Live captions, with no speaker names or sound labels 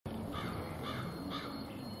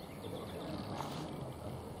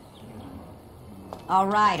All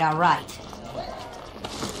right, all right.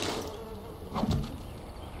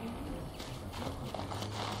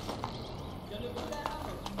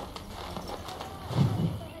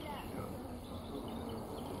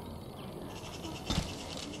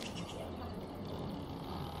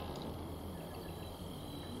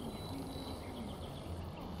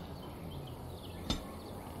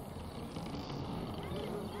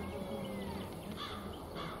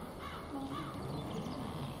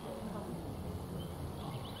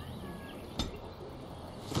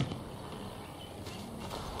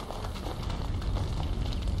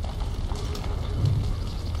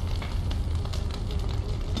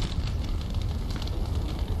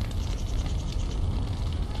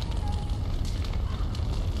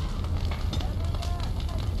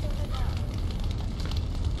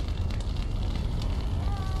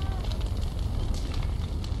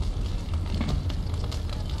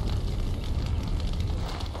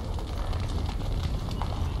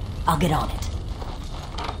 I'll get on it.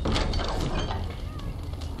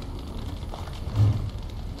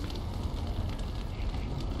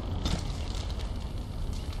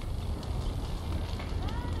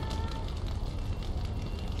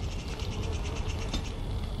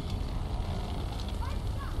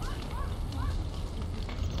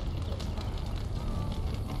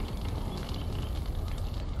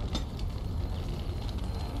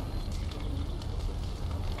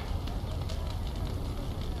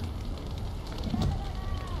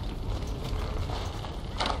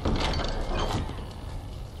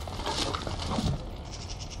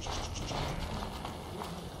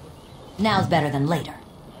 Now's better than later.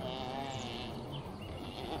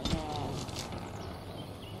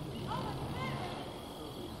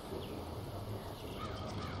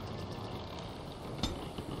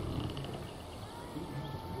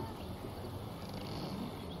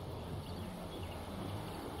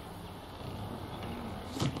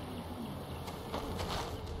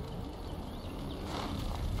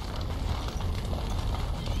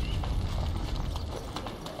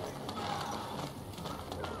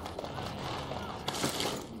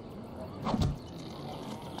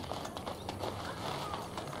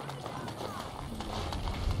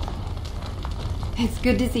 It's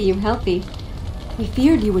good to see you healthy. We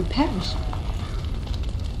feared you would perish.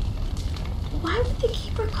 Why would the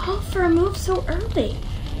Keeper call for a move so early?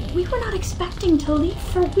 We were not expecting to leave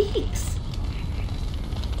for weeks.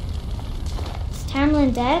 Is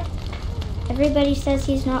Tamlin dead? Everybody says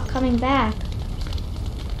he's not coming back.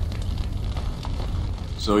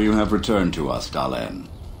 So you have returned to us, Dalen.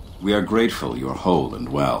 We are grateful you're whole and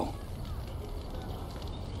well.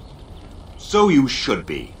 So you should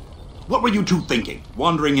be. What were you two thinking,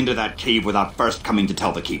 wandering into that cave without first coming to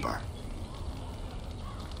tell the Keeper?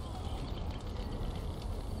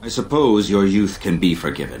 I suppose your youth can be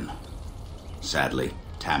forgiven. Sadly,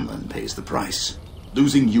 Tamlin pays the price.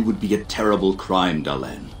 Losing you would be a terrible crime,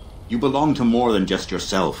 Dalen. You belong to more than just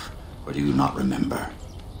yourself, or do you not remember?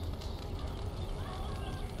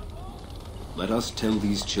 Let us tell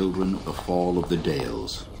these children of the fall of the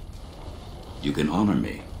Dales. You can honor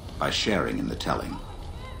me by sharing in the telling.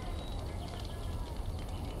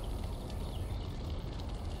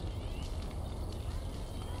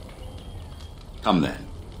 Come then,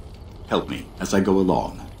 help me as I go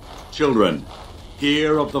along. Children,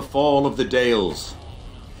 hear of the fall of the Dales.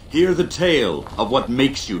 Hear the tale of what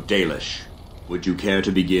makes you Dalish. Would you care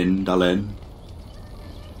to begin, Dalen?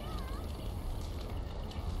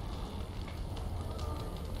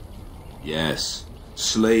 Yes,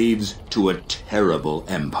 slaves to a terrible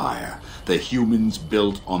empire the humans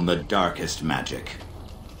built on the darkest magic.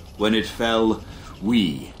 When it fell,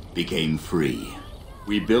 we became free.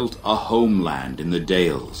 We built a homeland in the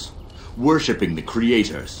Dales, worshipping the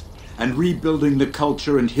creators, and rebuilding the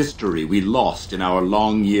culture and history we lost in our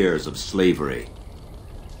long years of slavery.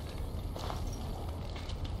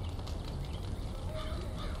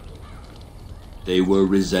 They were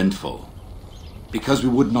resentful, because we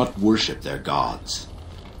would not worship their gods,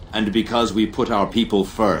 and because we put our people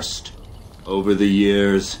first. Over the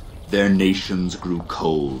years, their nations grew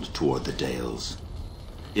cold toward the Dales.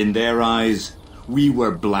 In their eyes, we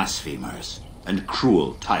were blasphemers and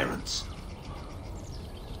cruel tyrants.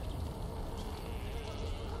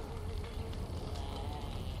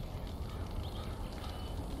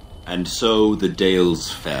 And so the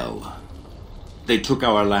Dales fell. They took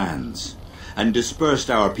our lands and dispersed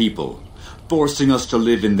our people, forcing us to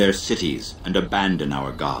live in their cities and abandon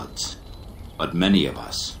our gods. But many of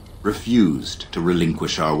us refused to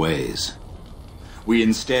relinquish our ways. We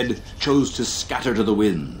instead chose to scatter to the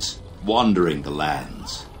winds, wandering the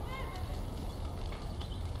lands.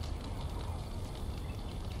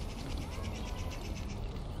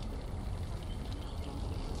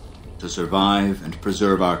 to survive and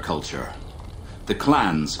preserve our culture. The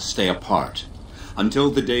clans stay apart until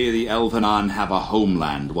the day the Elvenon have a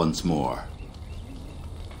homeland once more.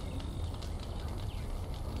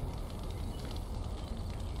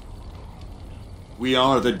 We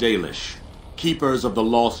are the Dalish, keepers of the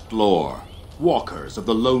lost lore, walkers of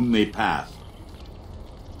the lonely path.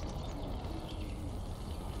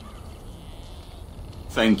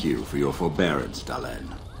 Thank you for your forbearance,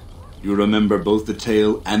 Dalen. You remember both the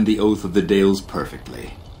tale and the Oath of the Dales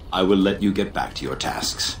perfectly. I will let you get back to your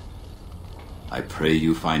tasks. I pray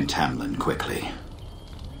you find Tamlin quickly.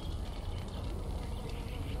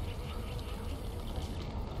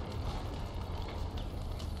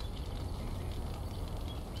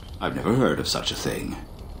 I've never heard of such a thing.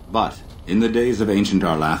 But, in the days of ancient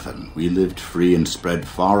Arlathan, we lived free and spread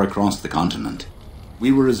far across the continent.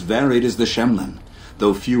 We were as varied as the Shemlin,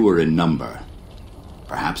 though fewer in number.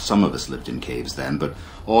 Perhaps some of us lived in caves then, but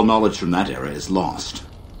all knowledge from that era is lost.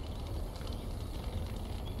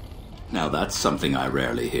 Now that's something I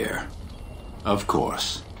rarely hear. Of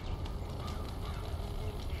course.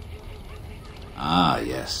 Ah,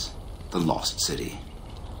 yes. The Lost City.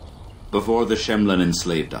 Before the Shemlin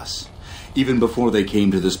enslaved us, even before they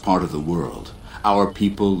came to this part of the world, our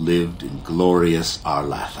people lived in glorious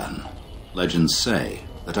Arlathan. Legends say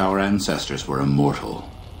that our ancestors were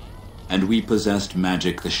immortal, and we possessed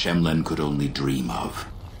magic the Shemlin could only dream of.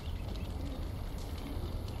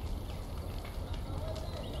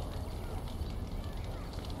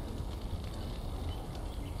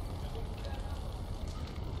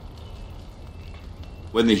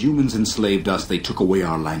 When the humans enslaved us, they took away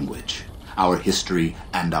our language, our history,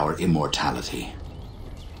 and our immortality.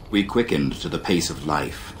 We quickened to the pace of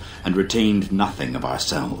life and retained nothing of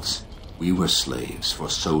ourselves. We were slaves for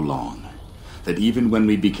so long that even when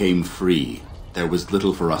we became free, there was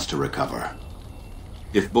little for us to recover.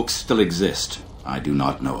 If books still exist, I do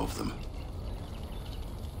not know of them.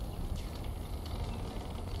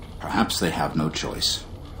 Perhaps they have no choice.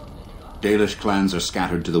 Dalish clans are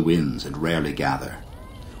scattered to the winds and rarely gather,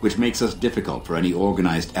 which makes us difficult for any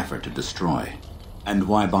organized effort to destroy. And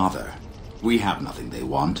why bother? We have nothing they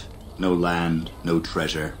want. No land, no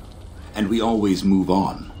treasure. And we always move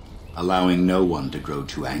on, allowing no one to grow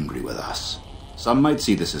too angry with us. Some might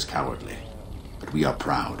see this as cowardly, but we are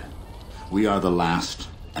proud. We are the last,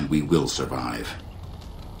 and we will survive.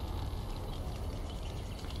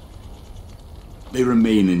 They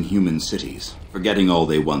remain in human cities, forgetting all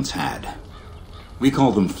they once had. We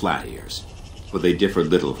call them Flat Ears, but they differ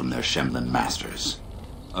little from their Shemlin masters.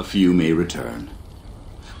 A few may return,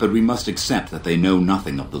 but we must accept that they know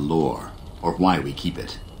nothing of the lore, or why we keep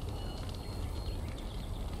it.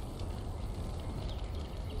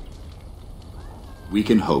 We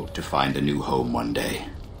can hope to find a new home one day,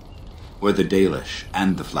 where the Dalish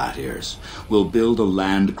and the Flat Ears will build a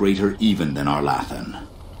land greater even than Arlathan.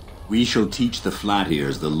 We shall teach the Flat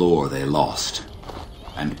Ears the lore they lost,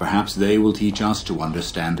 and perhaps they will teach us to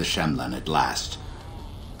understand the Shemlin at last.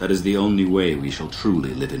 That is the only way we shall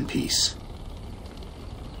truly live in peace.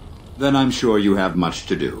 Then I'm sure you have much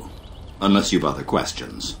to do, unless you've other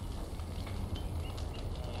questions.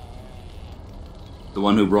 The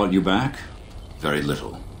one who brought you back? Very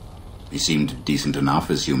little. He seemed decent enough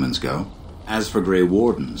as humans go. As for Grey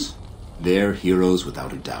Wardens, they're heroes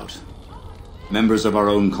without a doubt. Members of our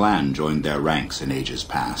own clan joined their ranks in ages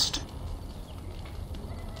past.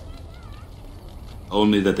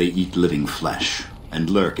 Only that they eat living flesh and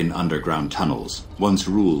lurk in underground tunnels once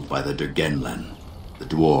ruled by the Dergenlen, the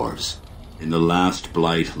dwarves. In the last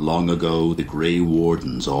blight long ago, the Grey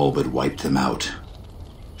Wardens all but wiped them out.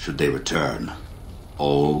 Should they return,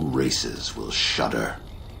 all races will shudder.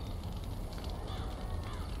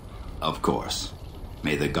 Of course.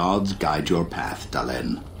 May the gods guide your path,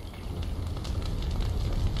 Dalen.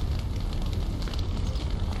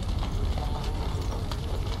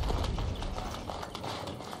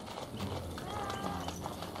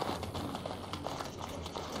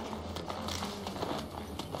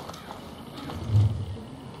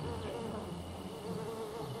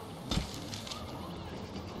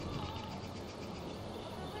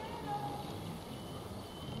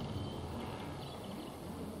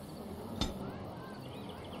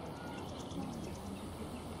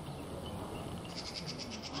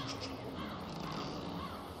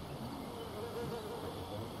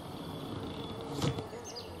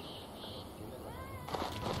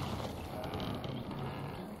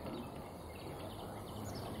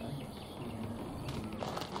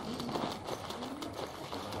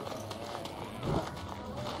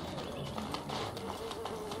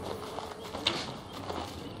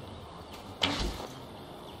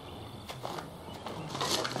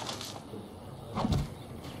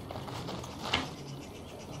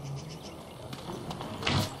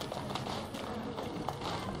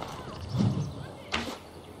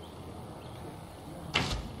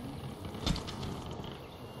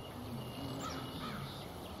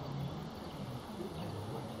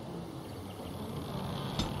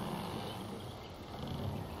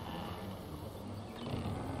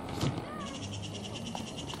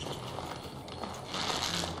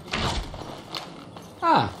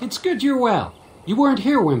 Ah, it's good you're well. You weren't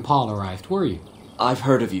here when Paul arrived, were you? I've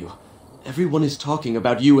heard of you. Everyone is talking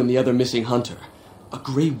about you and the other missing hunter. A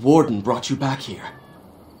Grey Warden brought you back here.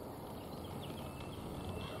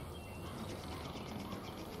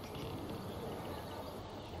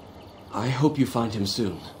 I hope you find him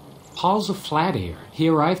soon. Paul's a flat ear. He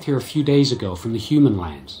arrived here a few days ago from the human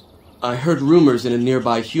lands. I heard rumors in a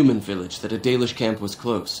nearby human village that a Dalish camp was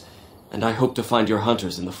close, and I hope to find your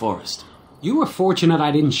hunters in the forest. You were fortunate I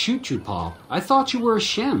didn't shoot you, Paul. I thought you were a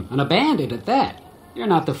Shem, and a bandit at that. You're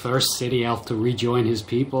not the first city elf to rejoin his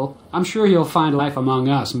people. I'm sure you'll find life among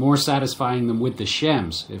us more satisfying than with the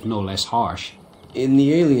Shems, if no less harsh. In the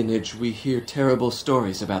alienage, we hear terrible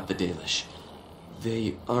stories about the Dalish.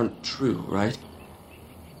 They aren't true, right?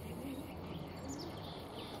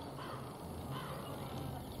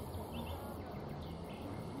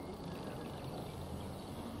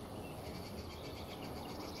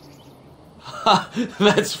 Ha!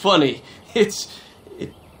 That's funny. It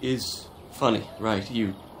is funny, right?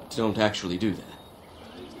 You don't actually do that.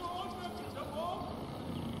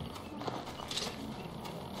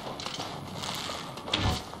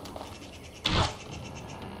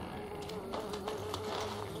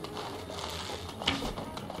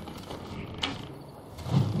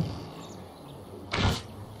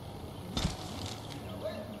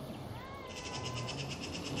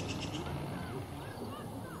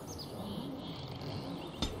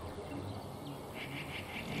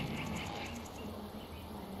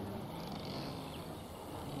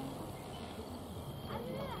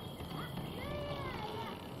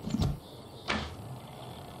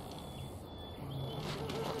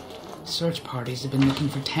 Search parties have been looking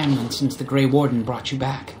for Tamlin since the Grey Warden brought you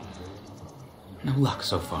back. No luck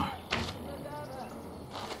so far.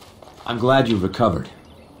 I'm glad you've recovered.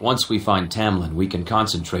 Once we find Tamlin, we can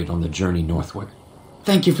concentrate on the journey northward.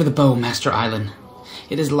 Thank you for the bow, Master Island.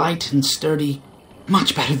 It is light and sturdy,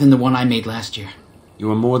 much better than the one I made last year.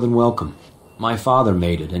 You are more than welcome. My father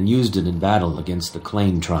made it and used it in battle against the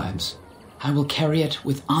Clane tribes. I will carry it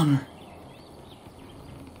with honor.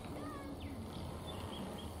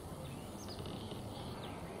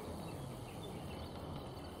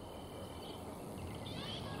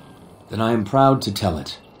 Then I am proud to tell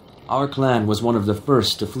it. Our clan was one of the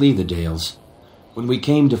first to flee the Dales. When we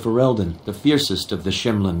came to Ferelden, the fiercest of the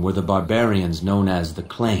Shimlin were the barbarians known as the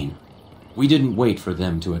Clane. We didn't wait for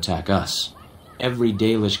them to attack us. Every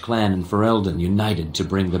Dalish clan in Ferelden united to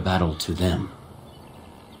bring the battle to them.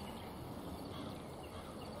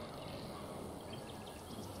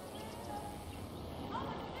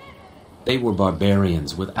 They were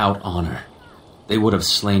barbarians without honor. They would have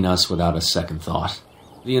slain us without a second thought.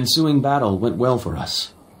 The ensuing battle went well for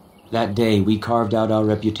us. That day we carved out our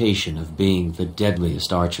reputation of being the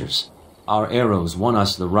deadliest archers. Our arrows won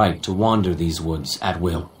us the right to wander these woods at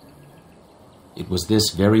will. It was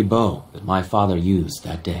this very bow that my father used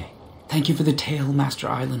that day. Thank you for the tale, Master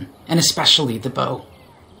Island, and especially the bow.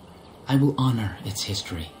 I will honor its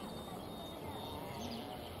history.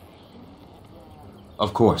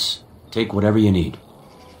 Of course. Take whatever you need.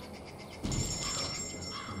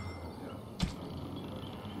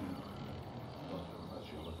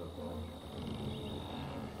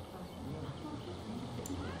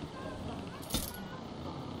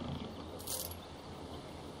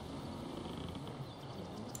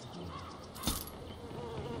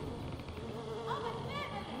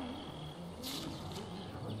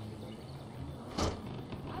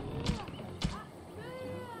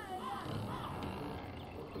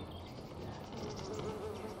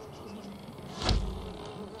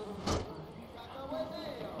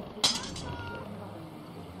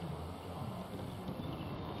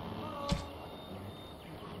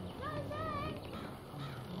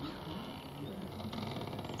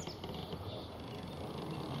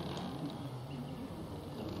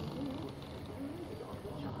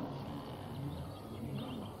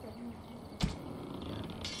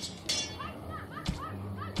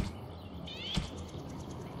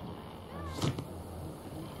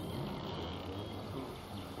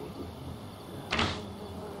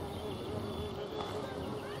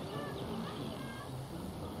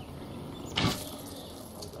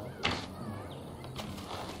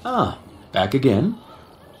 Ah, back again?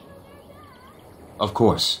 Of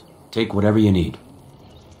course. Take whatever you need.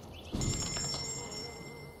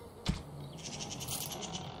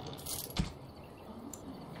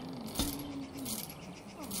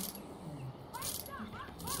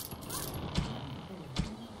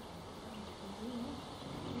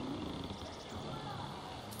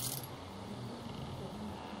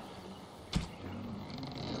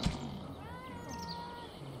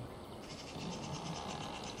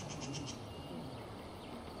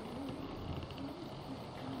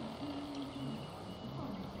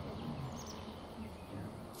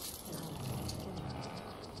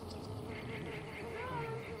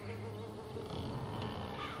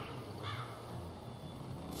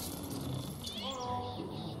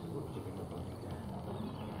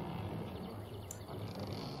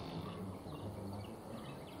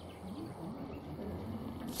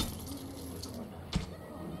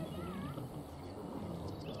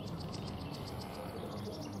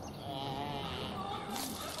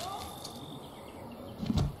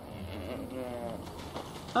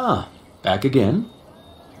 Ah, back again?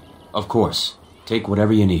 Of course. Take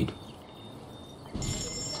whatever you need.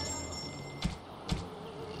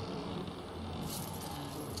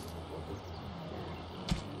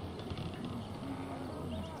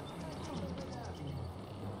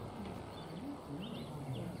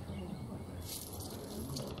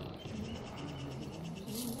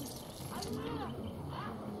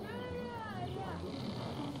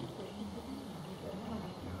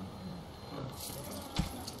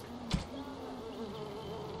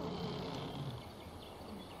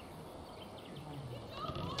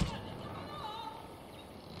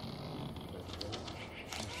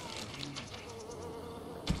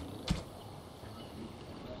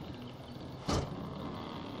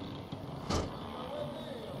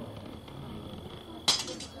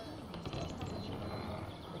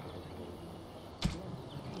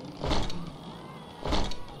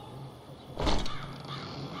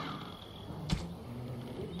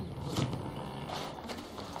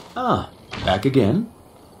 Ah, back again?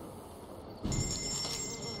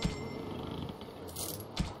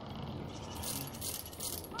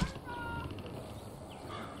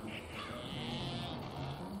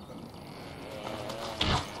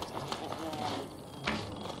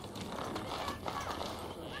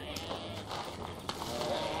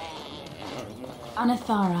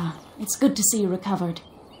 Anithara, it's good to see you recovered.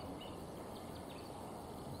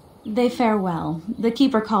 They fare well. The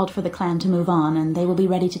Keeper called for the clan to move on, and they will be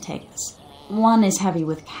ready to take us. One is heavy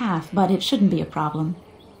with calf, but it shouldn't be a problem.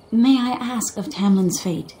 May I ask of Tamlin's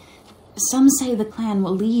fate? Some say the clan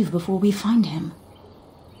will leave before we find him.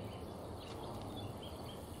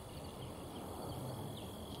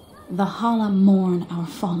 The Hala mourn our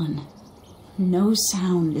fallen. No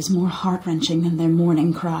sound is more heart-wrenching than their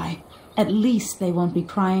mourning cry. At least they won't be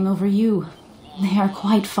crying over you. They are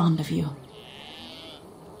quite fond of you.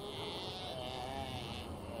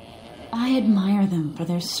 I admire them for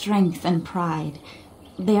their strength and pride.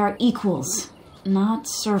 They are equals, not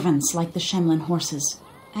servants like the Shemlin horses.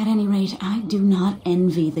 At any rate, I do not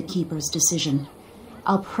envy the Keeper's decision.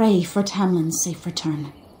 I'll pray for Tamlin's safe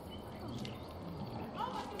return.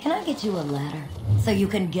 Can I get you a ladder so you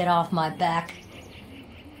can get off my back?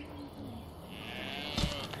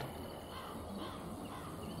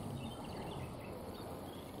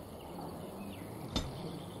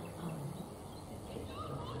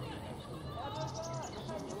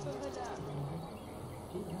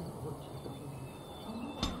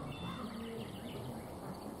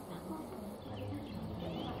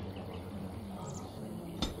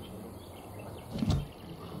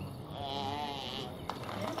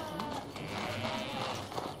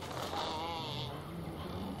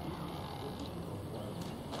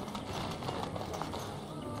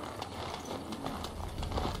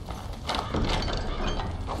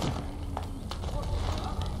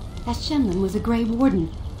 That Shemlin was a Grey Warden.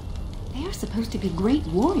 They are supposed to be great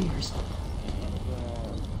warriors.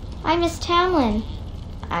 I miss Tamlin.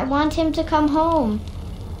 I want him to come home.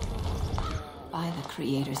 By the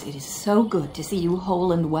Creators, it is so good to see you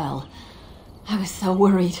whole and well. I was so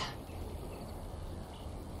worried.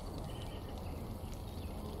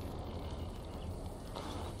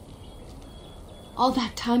 All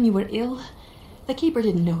that time you were ill, the Keeper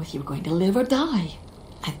didn't know if you were going to live or die.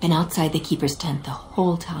 I've been outside the Keeper's tent the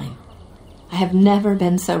whole time. I have never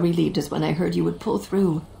been so relieved as when I heard you would pull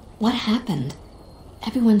through. What happened?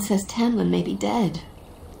 Everyone says Tamlin may be dead.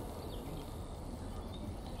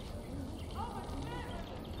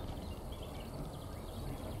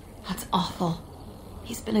 That's awful.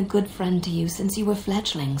 He's been a good friend to you since you were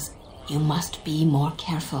fledglings. You must be more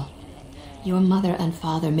careful. Your mother and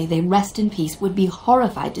father, may they rest in peace, would be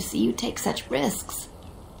horrified to see you take such risks.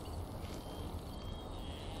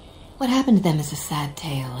 What happened to them is a sad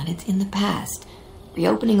tale, and it's in the past.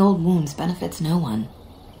 Reopening old wounds benefits no one.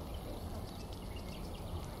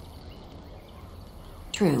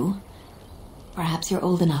 True. Perhaps you're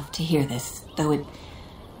old enough to hear this, though it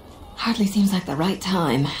hardly seems like the right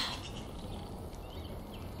time.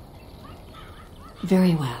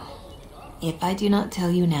 Very well. If I do not tell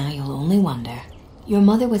you now, you'll only wonder. Your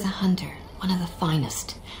mother was a hunter, one of the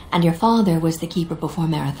finest, and your father was the Keeper before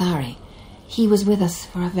Marathari. He was with us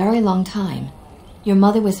for a very long time. Your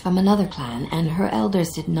mother was from another clan, and her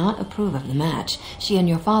elders did not approve of the match. She and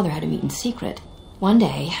your father had to meet in secret. One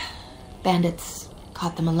day, bandits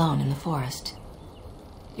caught them alone in the forest.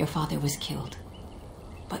 Your father was killed,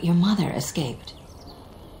 but your mother escaped.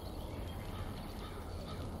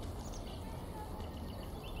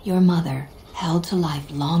 Your mother held to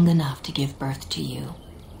life long enough to give birth to you,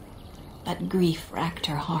 but grief racked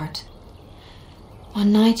her heart.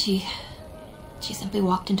 One night she simply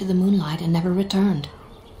walked into the moonlight and never returned.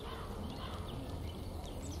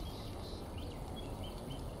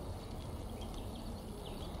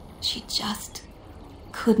 She just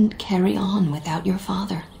couldn't carry on without your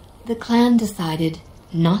father. The clan decided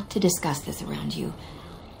not to discuss this around you,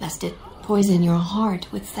 lest it poison your heart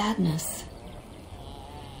with sadness.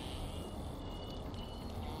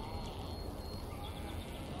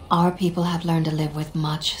 Our people have learned to live with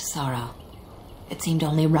much sorrow. It seemed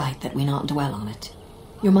only right that we not dwell on it.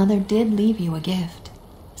 Your mother did leave you a gift,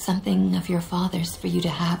 something of your father's for you to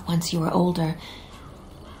have once you are older.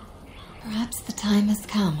 Perhaps the time has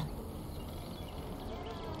come.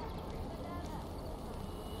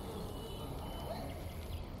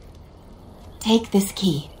 Take this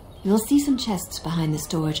key. You'll see some chests behind the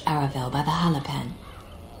storage Aravel by the Halapen.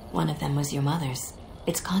 One of them was your mother's.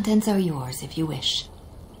 Its contents are yours if you wish.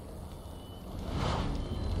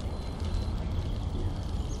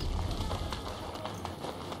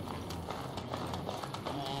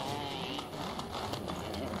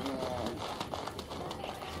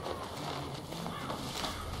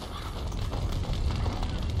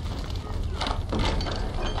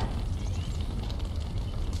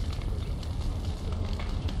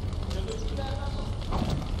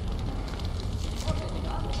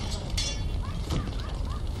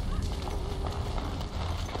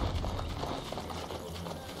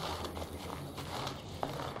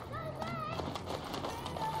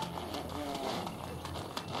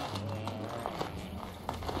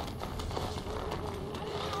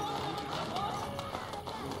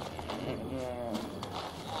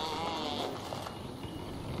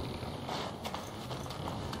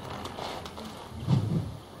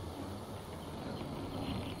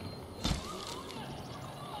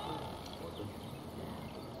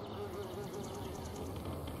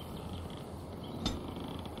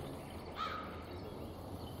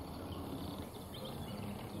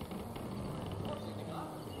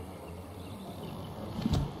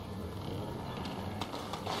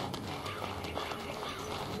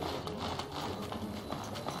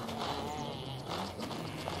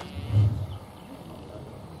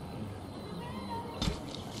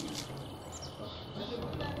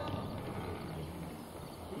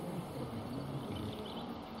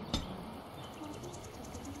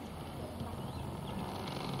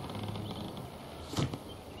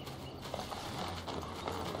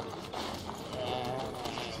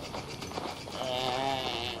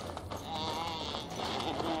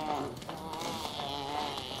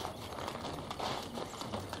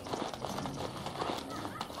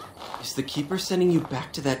 Is the Keeper sending you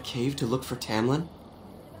back to that cave to look for Tamlin?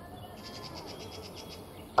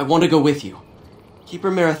 I want to go with you.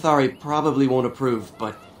 Keeper Marathari probably won't approve,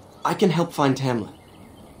 but I can help find Tamlin.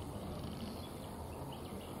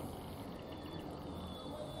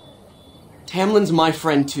 Tamlin's my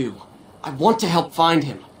friend too. I want to help find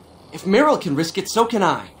him. If Meryl can risk it, so can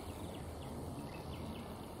I.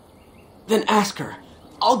 Then ask her.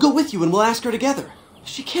 I'll go with you and we'll ask her together.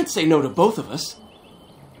 She can't say no to both of us.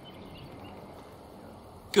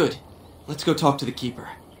 Good. Let's go talk to the Keeper.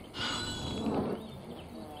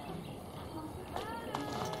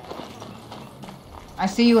 I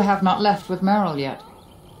see you have not left with Meryl yet.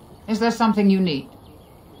 Is there something you need?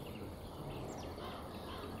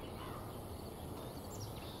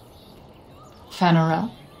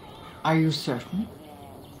 Fenarel? Are you certain?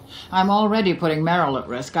 I'm already putting Meryl at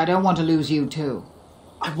risk. I don't want to lose you too.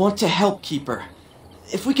 I want to help, Keeper.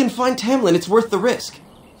 If we can find Tamlin, it's worth the risk.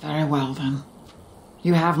 Very well, then.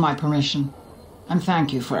 You have my permission, and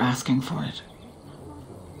thank you for asking for it.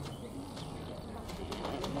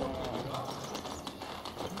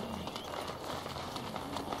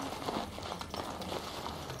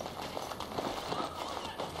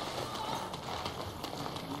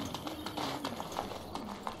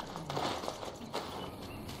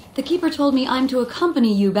 The Keeper told me I'm to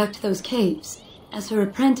accompany you back to those caves. As her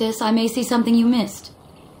apprentice, I may see something you missed.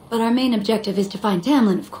 But our main objective is to find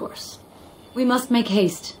Tamlin, of course. We must make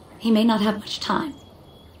haste. He may not have much time.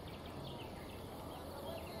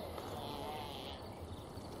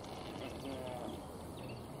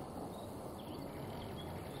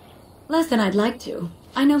 Less than I'd like to.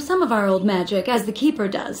 I know some of our old magic, as the Keeper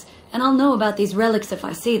does, and I'll know about these relics if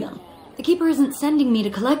I see them. The Keeper isn't sending me to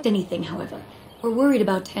collect anything, however. We're worried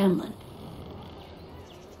about Tamlin.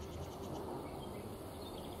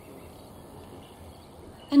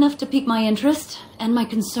 Enough to pique my interest and my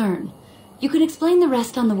concern. You can explain the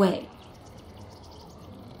rest on the way.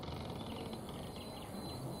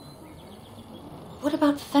 What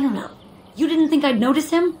about Fenarel? You didn't think I'd notice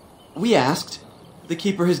him? We asked. The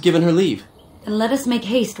Keeper has given her leave. Then let us make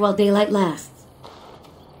haste while daylight lasts.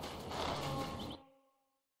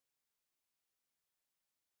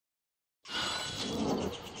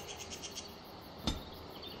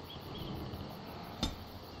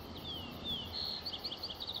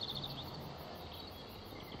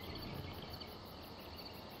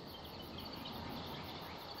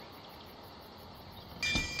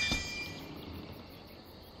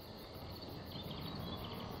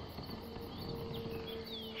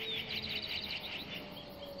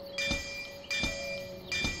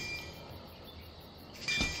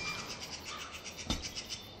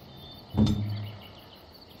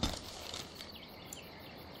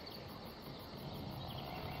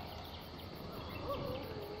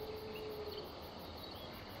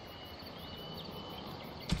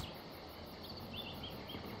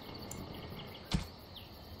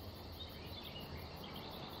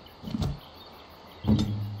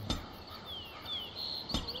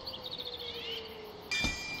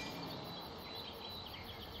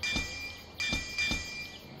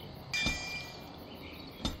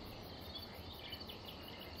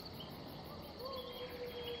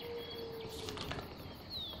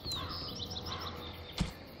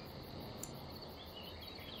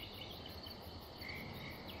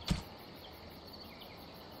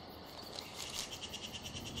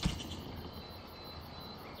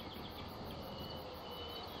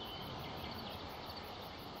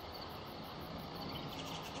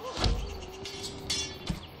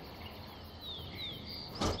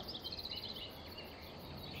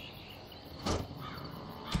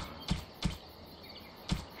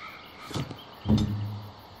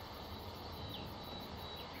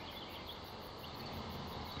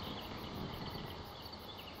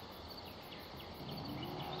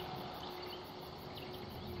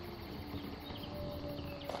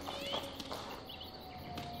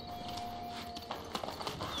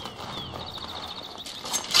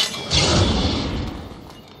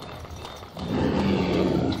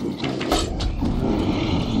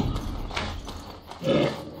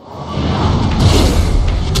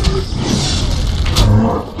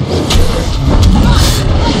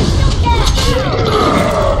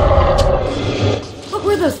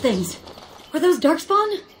 Things. Were those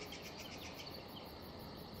darkspawn?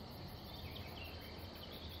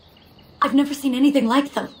 I've never seen anything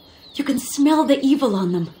like them. You can smell the evil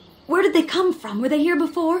on them. Where did they come from? Were they here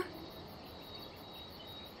before?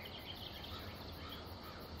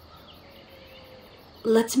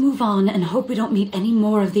 Let's move on and hope we don't meet any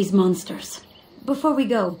more of these monsters. Before we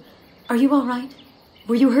go, are you all right?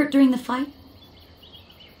 Were you hurt during the fight?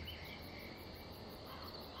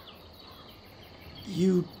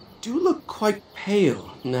 You do look quite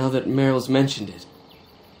pale now that Meryl's mentioned it.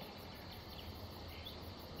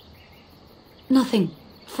 Nothing.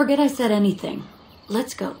 Forget I said anything.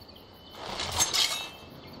 Let's go.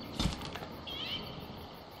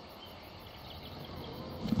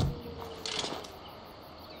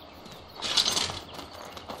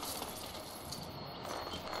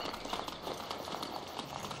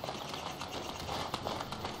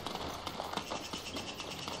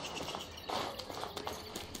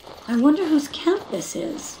 I wonder whose camp this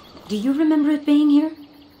is. Do you remember it being here?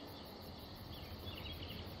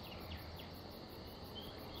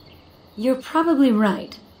 You're probably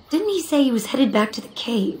right. Didn't he say he was headed back to the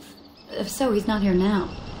cave? If so, he's not here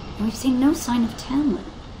now. And we've seen no sign of Tamlin.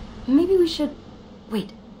 Maybe we should...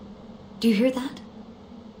 Wait. Do you hear that?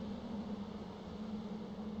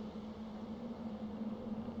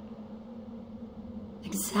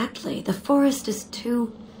 Exactly. The forest is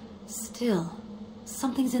too still.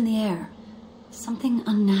 Something's in the air. Something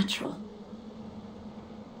unnatural.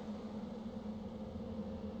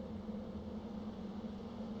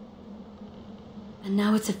 And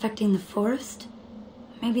now it's affecting the forest?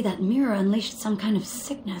 Maybe that mirror unleashed some kind of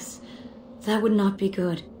sickness. That would not be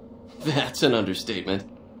good. That's an understatement.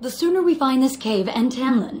 The sooner we find this cave and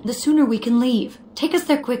Tamlin, the sooner we can leave. Take us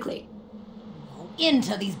there quickly.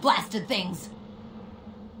 Into these blasted things!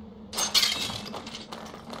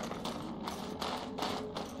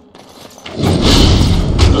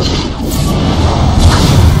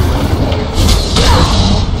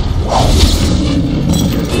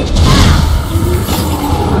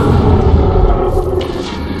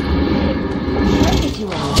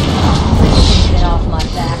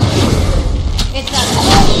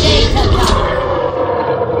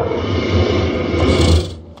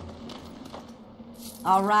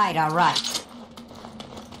 All right.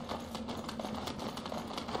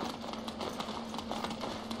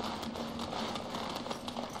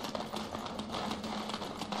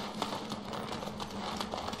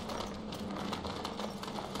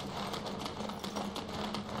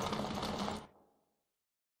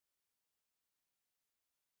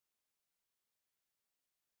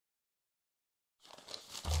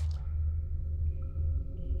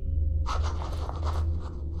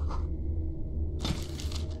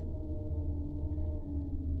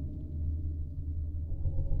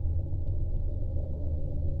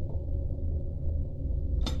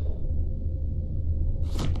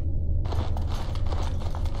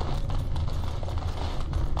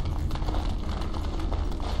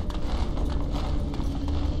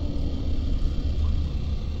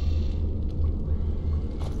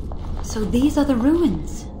 So these are the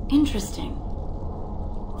ruins. Interesting.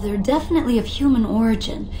 They're definitely of human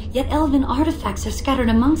origin, yet elven artifacts are scattered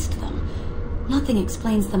amongst them. Nothing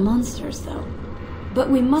explains the monsters, though. But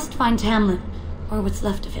we must find Tamlin, or what's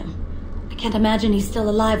left of him. I can't imagine he's still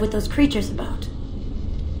alive with those creatures about.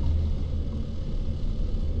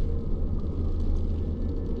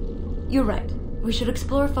 You're right. We should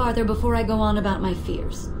explore farther before I go on about my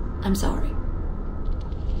fears. I'm sorry.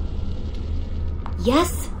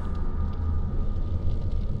 Yes?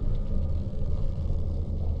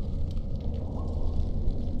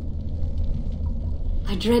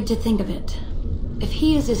 I dread to think of it. If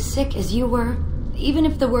he is as sick as you were, even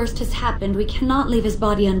if the worst has happened, we cannot leave his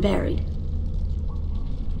body unburied.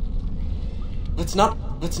 Let's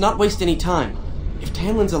not waste any time. If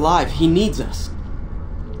Tamlin's alive, he needs us.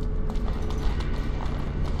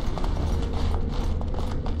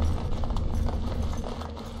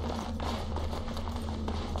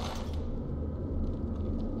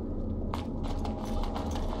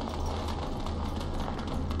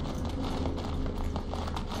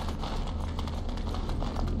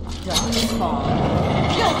 Kill them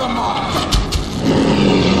all!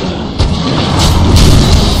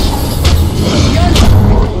 You're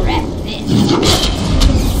gonna regret this!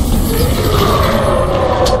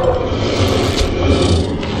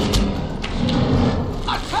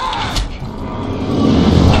 Attack!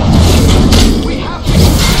 We have to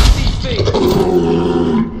smash these things!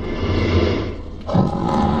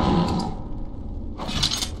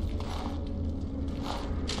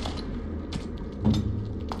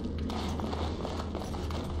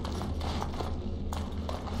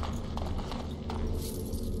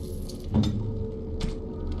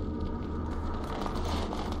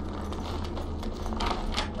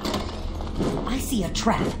 I see a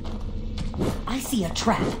trap. I see a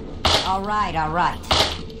trap. All right, all right.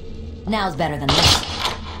 Now's better than this.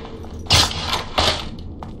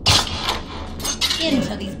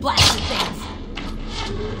 Into these blasted things.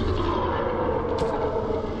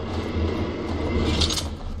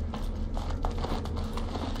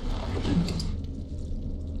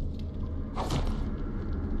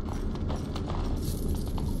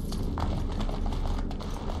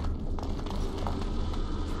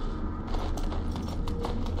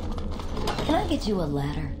 Can I get you a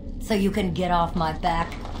ladder so you can get off my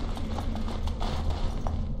back?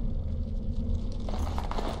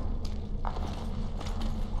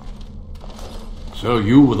 So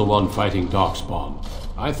you were the one fighting Darkspawn.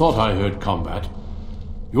 I thought I heard combat.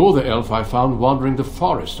 You're the elf I found wandering the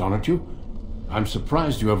forest, aren't you? I'm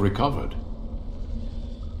surprised you have recovered.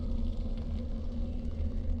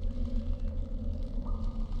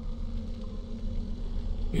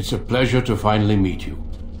 It's a pleasure to finally meet you.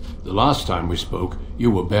 The last time we spoke,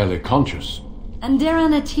 you were barely conscious.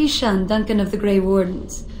 Andaran Atishan, Duncan of the Grey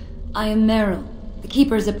Wardens. I am Meryl, the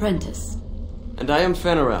Keeper's apprentice. And I am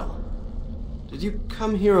Fenarel. Did you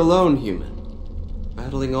come here alone, human?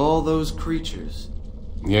 Battling all those creatures?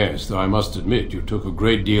 Yes, though I must admit you took a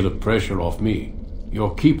great deal of pressure off me.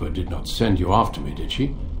 Your keeper did not send you after me, did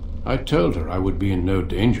she? I told her I would be in no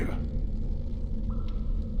danger.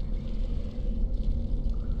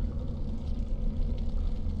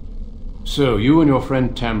 So, you and your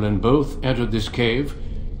friend Tamlin both entered this cave,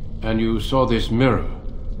 and you saw this mirror.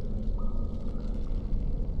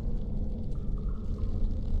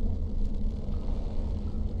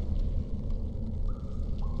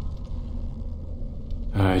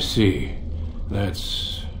 I see.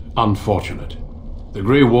 That's unfortunate. The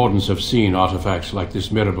Grey Wardens have seen artifacts like this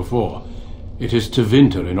mirror before. It is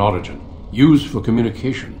Tevinter in origin, used for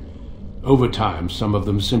communication. Over time, some of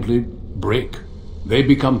them simply break. They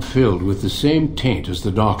become filled with the same taint as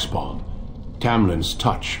the Darkspawn. Tamlin's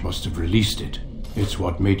touch must have released it. It's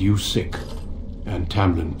what made you sick. And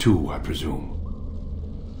Tamlin too, I presume.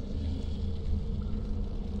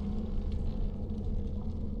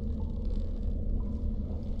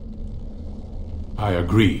 I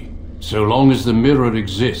agree. So long as the mirror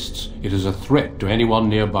exists, it is a threat to anyone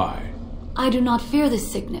nearby. I do not fear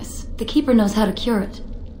this sickness. The Keeper knows how to cure it.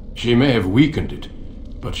 She may have weakened it,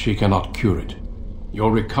 but she cannot cure it.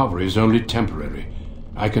 Your recovery is only temporary.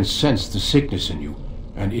 I can sense the sickness in you,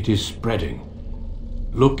 and it is spreading.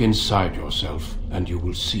 Look inside yourself, and you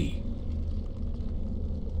will see.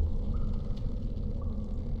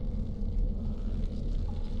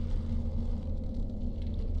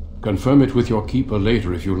 Confirm it with your keeper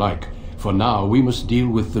later if you like. For now, we must deal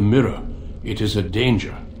with the mirror. It is a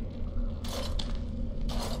danger.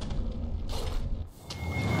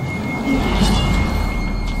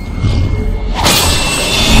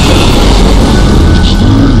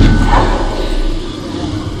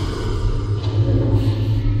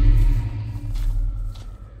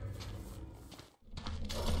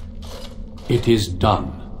 It is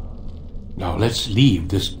done. Now let's leave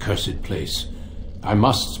this cursed place. I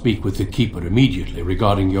must speak with the Keeper immediately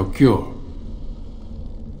regarding your cure.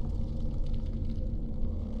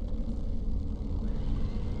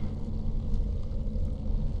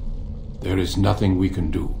 There is nothing we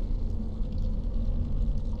can do.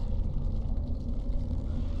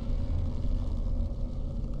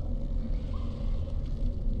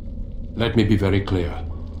 Let me be very clear.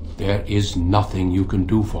 There is nothing you can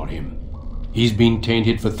do for him. He's been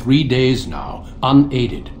tainted for 3 days now,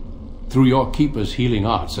 unaided. Through your Keeper's healing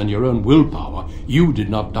arts and your own willpower, you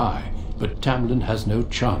did not die, but Tamlin has no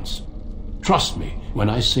chance. Trust me when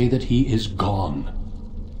I say that he is gone.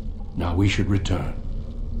 Now we should return.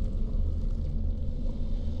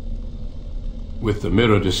 With the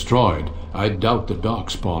mirror destroyed, I doubt the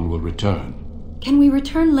Darkspawn will return. Can we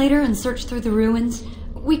return later and search through the ruins?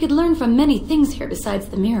 We could learn from many things here besides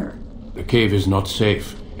the mirror. The cave is not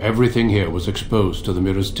safe. Everything here was exposed to the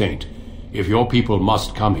mirror's taint. If your people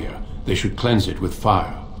must come here, they should cleanse it with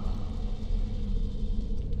fire.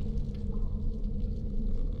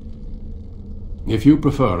 If you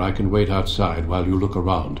prefer, I can wait outside while you look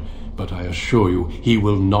around, but I assure you he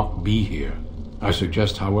will not be here. I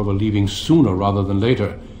suggest, however, leaving sooner rather than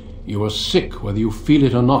later. You are sick whether you feel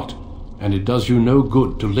it or not, and it does you no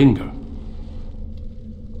good to linger.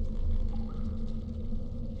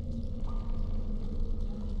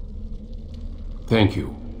 Thank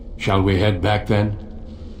you. Shall we head back then?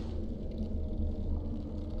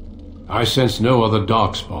 I sense no other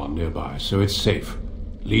Darkspawn nearby, so it's safe.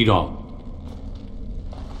 Lead on.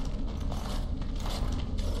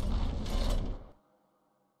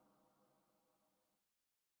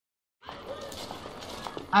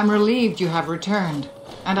 I'm relieved you have returned,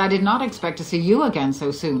 and I did not expect to see you again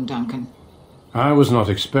so soon, Duncan. I was not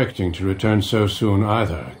expecting to return so soon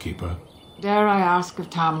either, Keeper. Dare I ask of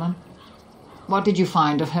Tamlin? What did you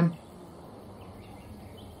find of him?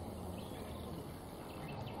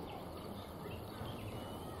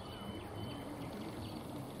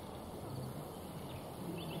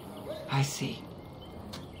 I see.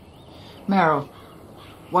 Meryl,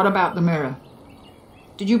 what about the mirror?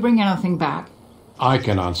 Did you bring anything back? I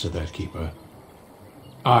can answer that, Keeper.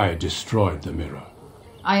 I destroyed the mirror.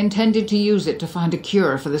 I intended to use it to find a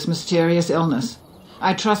cure for this mysterious illness.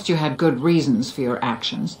 I trust you had good reasons for your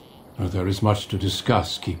actions. There is much to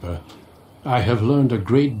discuss, Keeper. I have learned a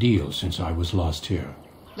great deal since I was last here.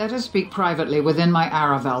 Let us speak privately within my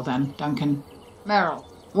Aravel, then, Duncan. Meryl,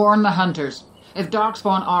 warn the hunters. If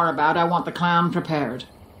Darkspawn are about, I want the clan prepared.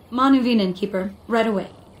 Manuvinen, Keeper. Right away.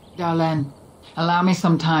 Darlene, allow me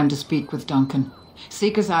some time to speak with Duncan.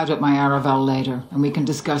 Seek us out at my Aravel later, and we can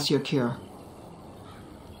discuss your cure.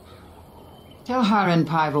 Tell Harin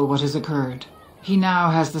Pyvel what has occurred. He now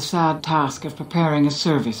has the sad task of preparing a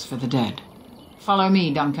service for the dead. Follow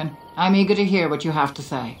me, Duncan. I'm eager to hear what you have to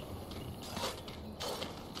say.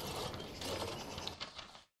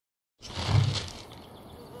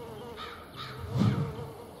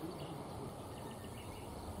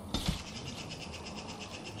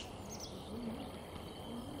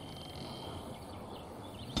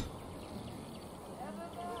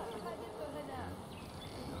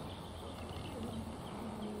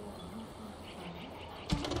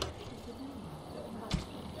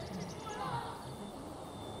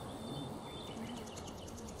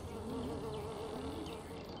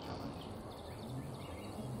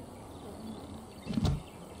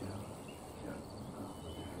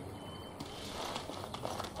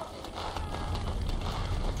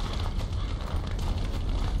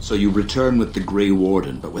 So you return with the Grey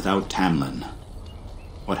Warden, but without Tamlin.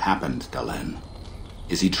 What happened, Dalen?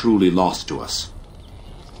 Is he truly lost to us?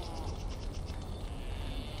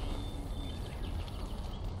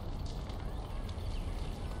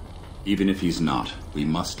 Even if he's not, we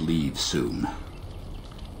must leave soon.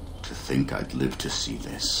 To think I'd live to see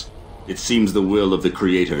this. It seems the will of the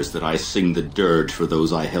creators that I sing the dirge for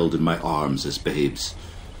those I held in my arms as babes.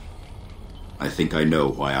 I think I know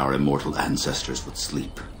why our immortal ancestors would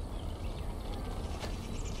sleep.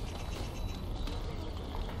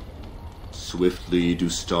 Swiftly do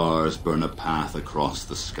stars burn a path across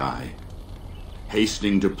the sky,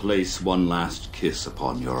 hastening to place one last kiss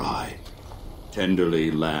upon your eye.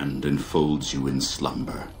 Tenderly land enfolds you in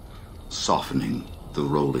slumber, softening the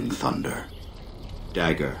rolling thunder.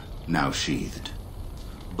 Dagger now sheathed,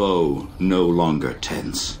 bow no longer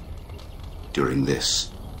tense. During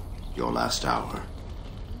this, your last hour,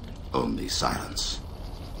 only silence.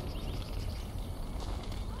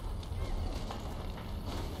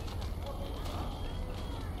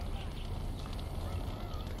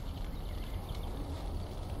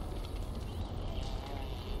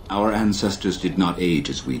 Our ancestors did not age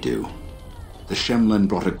as we do. The Shemlen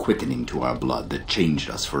brought a quickening to our blood that changed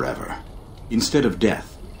us forever. Instead of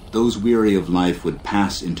death, those weary of life would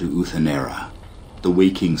pass into Uthanera, the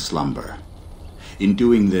waking slumber. In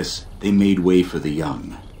doing this, they made way for the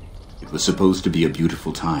young. It was supposed to be a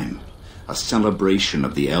beautiful time, a celebration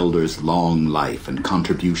of the Elder's long life and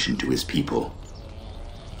contribution to his people.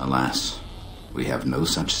 Alas, We have no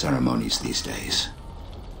such ceremonies these days.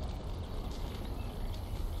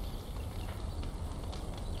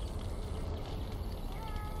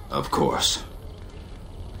 Of course.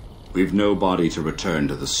 We've no body to return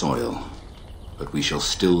to the soil, but we shall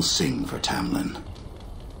still sing for Tamlin.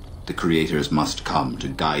 The creators must come to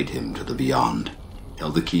guide him to the beyond.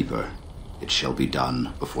 Tell the Keeper, it shall be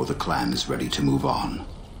done before the clan is ready to move on.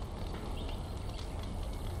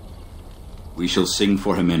 We shall sing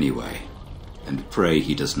for him anyway, and pray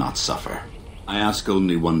he does not suffer. I ask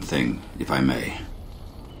only one thing, if I may.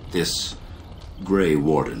 This Grey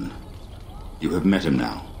Warden, you have met him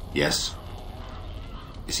now, yes?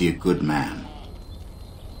 Is he a good man?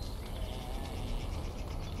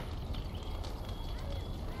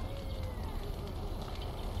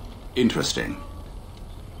 Interesting.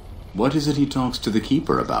 What is it he talks to the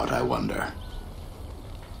Keeper about, I wonder?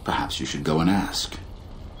 Perhaps you should go and ask.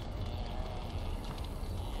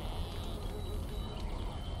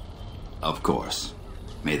 Of course.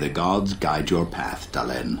 May the gods guide your path,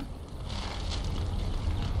 Dalen.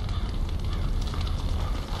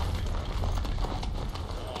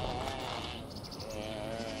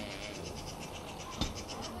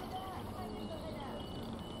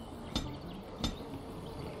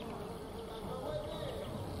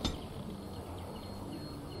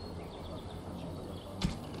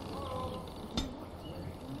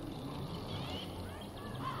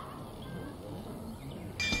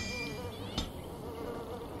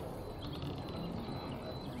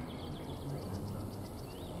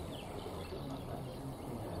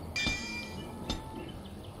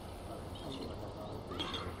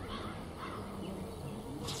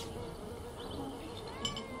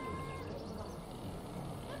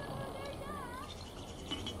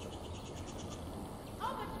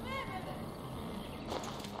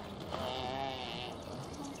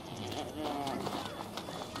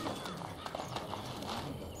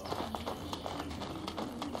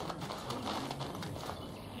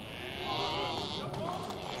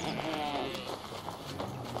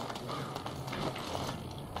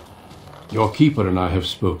 Your Keeper and I have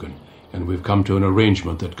spoken, and we've come to an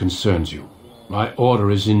arrangement that concerns you. My order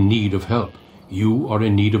is in need of help. You are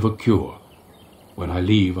in need of a cure. When I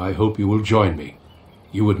leave, I hope you will join me.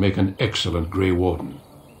 You would make an excellent Grey Warden.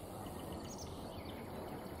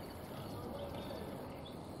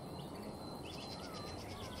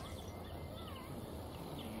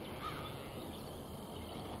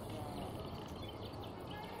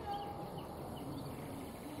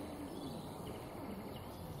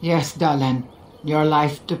 Yes, Dalen. Your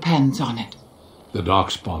life depends on it. The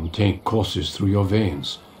darkspawn taint courses through your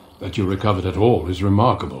veins. That you recovered at all is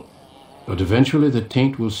remarkable. But eventually the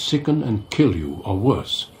taint will sicken and kill you, or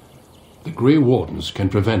worse. The Grey Wardens can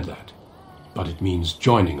prevent that. But it means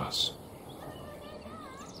joining us.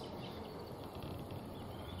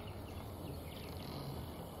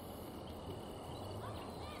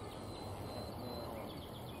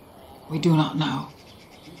 We do not know.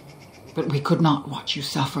 But we could not watch you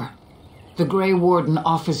suffer. The Grey Warden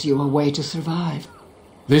offers you a way to survive.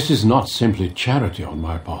 This is not simply charity on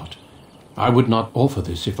my part. I would not offer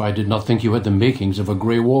this if I did not think you had the makings of a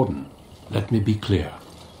Grey Warden. Let me be clear.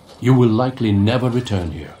 You will likely never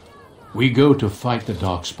return here. We go to fight the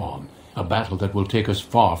Darkspawn, a battle that will take us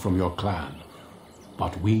far from your clan.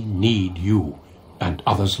 But we need you, and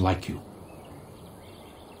others like you.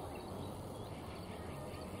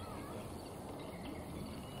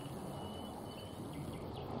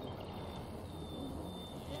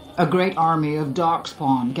 A great army of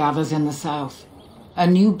Darkspawn gathers in the south. A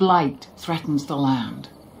new blight threatens the land.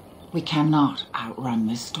 We cannot outrun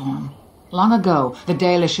this storm. Long ago, the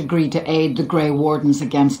Dalish agreed to aid the Grey Wardens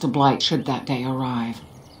against a blight should that day arrive.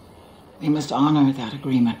 We must honor that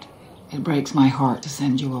agreement. It breaks my heart to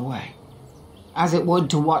send you away, as it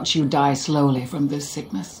would to watch you die slowly from this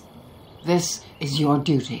sickness. This is your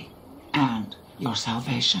duty and your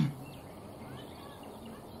salvation.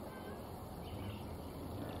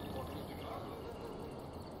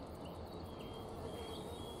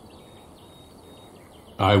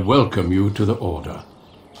 I welcome you to the Order.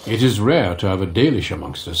 It is rare to have a Dalish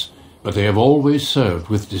amongst us, but they have always served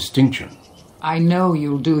with distinction. I know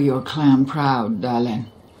you'll do your clan proud,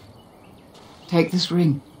 Dalen. Take this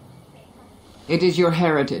ring. It is your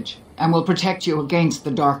heritage, and will protect you against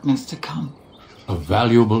the darkness to come. A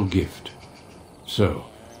valuable gift. So,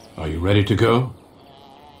 are you ready to go?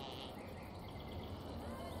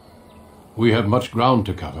 We have much ground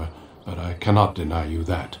to cover, but I cannot deny you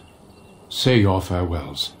that. Say your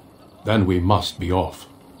farewells. Then we must be off.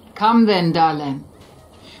 Come then, Dalen.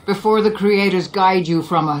 Before the creators guide you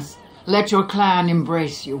from us, let your clan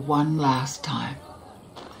embrace you one last time.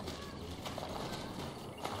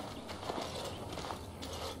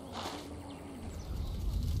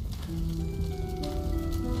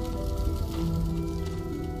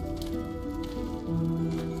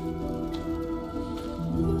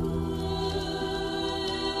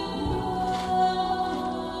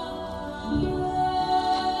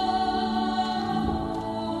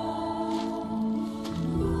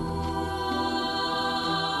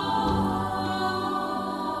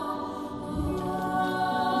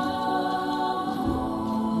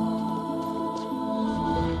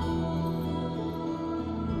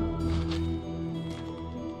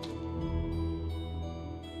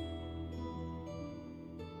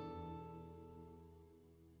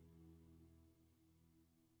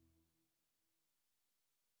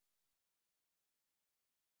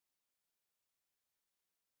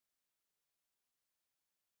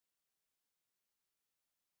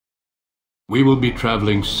 We will be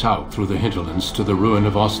traveling south through the hinterlands to the ruin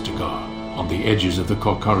of Ostagar, on the edges of the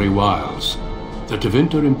Korkari Wilds. The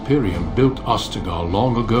Tevinter Imperium built Ostagar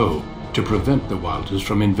long ago to prevent the Wilders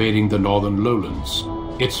from invading the northern lowlands.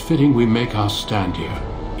 It's fitting we make our stand here,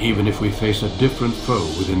 even if we face a different foe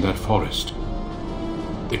within that forest.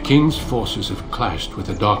 The King's forces have clashed with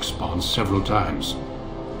the Darkspawn several times,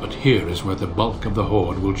 but here is where the bulk of the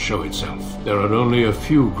Horde will show itself. There are only a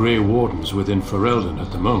few Grey Wardens within Ferelden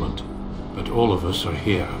at the moment, but all of us are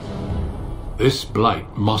here. This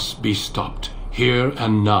blight must be stopped, here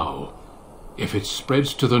and now. If it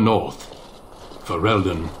spreads to the north,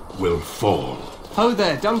 Ferelden will fall. Ho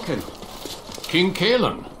there, Duncan. King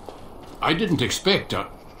Kaelan. I didn't expect a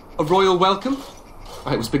royal welcome?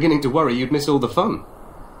 I was beginning to worry you'd miss all the fun.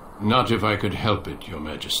 Not if I could help it, Your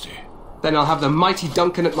Majesty. Then I'll have the mighty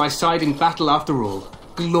Duncan at my side in battle after all.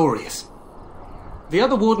 Glorious. The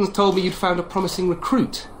other wardens told me you'd found a promising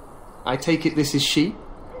recruit. I take it this is she?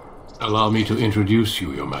 Allow me to introduce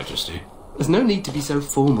you, Your Majesty. There's no need to be so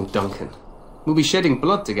formal, Duncan. We'll be shedding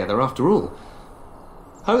blood together after all.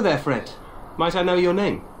 Ho there, friend. Might I know your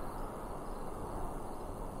name?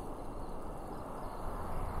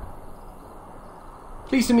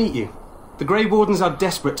 Pleased to meet you. The Grey Wardens are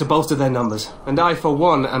desperate to bolster their numbers, and I, for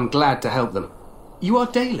one, am glad to help them. You are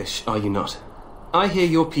Dalish, are you not? I hear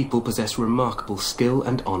your people possess remarkable skill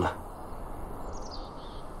and honour.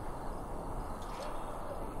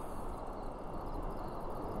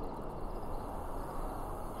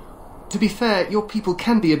 To be fair, your people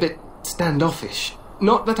can be a bit standoffish.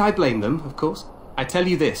 Not that I blame them, of course. I tell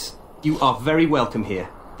you this, you are very welcome here.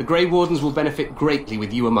 The Grey Wardens will benefit greatly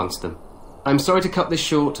with you amongst them. I'm sorry to cut this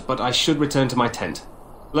short, but I should return to my tent.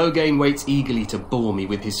 Loghain waits eagerly to bore me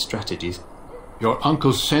with his strategies. Your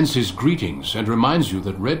uncle sends his greetings and reminds you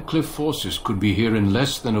that Redcliffe forces could be here in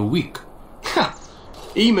less than a week. Ha!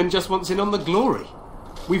 Eamon just wants in on the glory.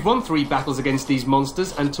 We've won 3 battles against these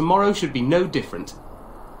monsters, and tomorrow should be no different.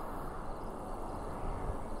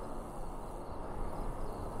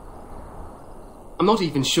 I'm not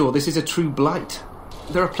even sure this is a true blight.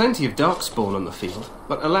 There are plenty of Darkspawn on the field,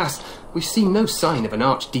 but alas, we've seen no sign of an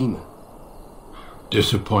archdemon.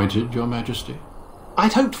 Disappointed, Your Majesty?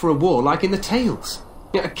 I'd hoped for a war like in the tales.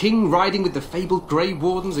 A king riding with the fabled Grey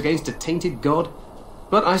Wardens against a tainted god.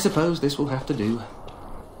 But I suppose this will have to do.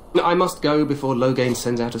 I must go before Loghain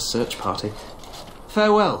sends out a search party.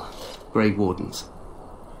 Farewell, Grey Wardens.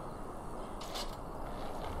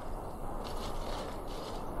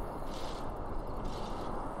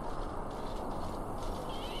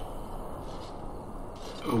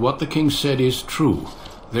 What the king said is true.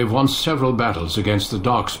 They've won several battles against the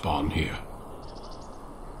Darkspawn here.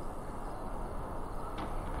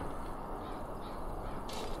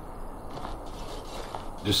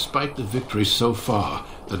 Despite the victory so far,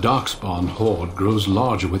 the Darkspawn horde grows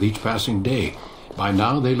larger with each passing day. By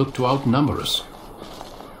now they look to outnumber us.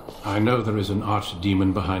 I know there is an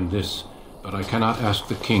archdemon behind this, but I cannot ask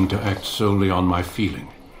the king to act solely on my feeling.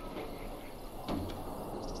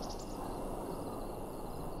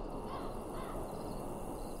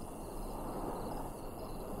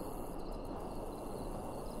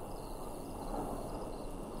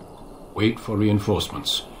 Wait for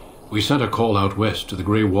reinforcements. We sent a call out west to the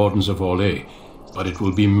Grey Wardens of Orlais, but it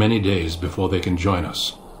will be many days before they can join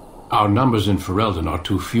us. Our numbers in Ferelden are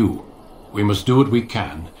too few. We must do what we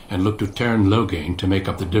can and look to Teyrn Loghain to make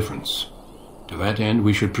up the difference. To that end,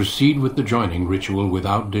 we should proceed with the joining ritual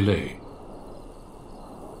without delay.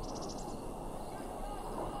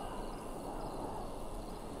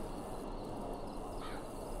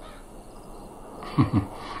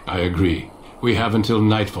 I agree. We have until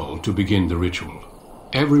nightfall to begin the ritual.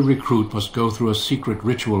 Every recruit must go through a secret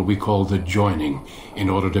ritual we call the Joining in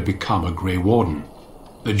order to become a Grey Warden.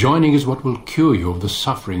 The Joining is what will cure you of the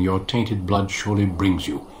suffering your tainted blood surely brings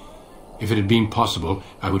you. If it had been possible,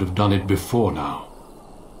 I would have done it before now.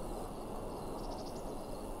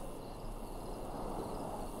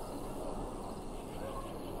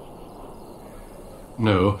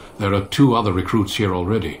 No, there are 2 other recruits here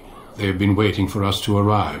already. They have been waiting for us to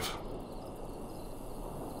arrive.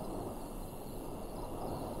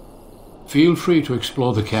 Feel free to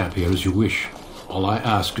explore the camp here as you wish. All I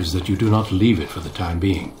ask is that you do not leave it for the time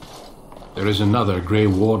being. There is another Grey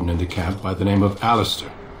Warden in the camp by the name of Alistair.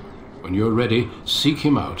 When you're ready, seek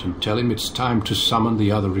him out and tell him it's time to summon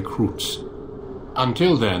the other recruits.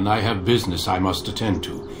 Until then, I have business I must attend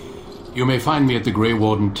to. You may find me at the Grey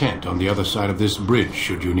Warden tent on the other side of this bridge,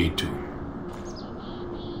 should you need to.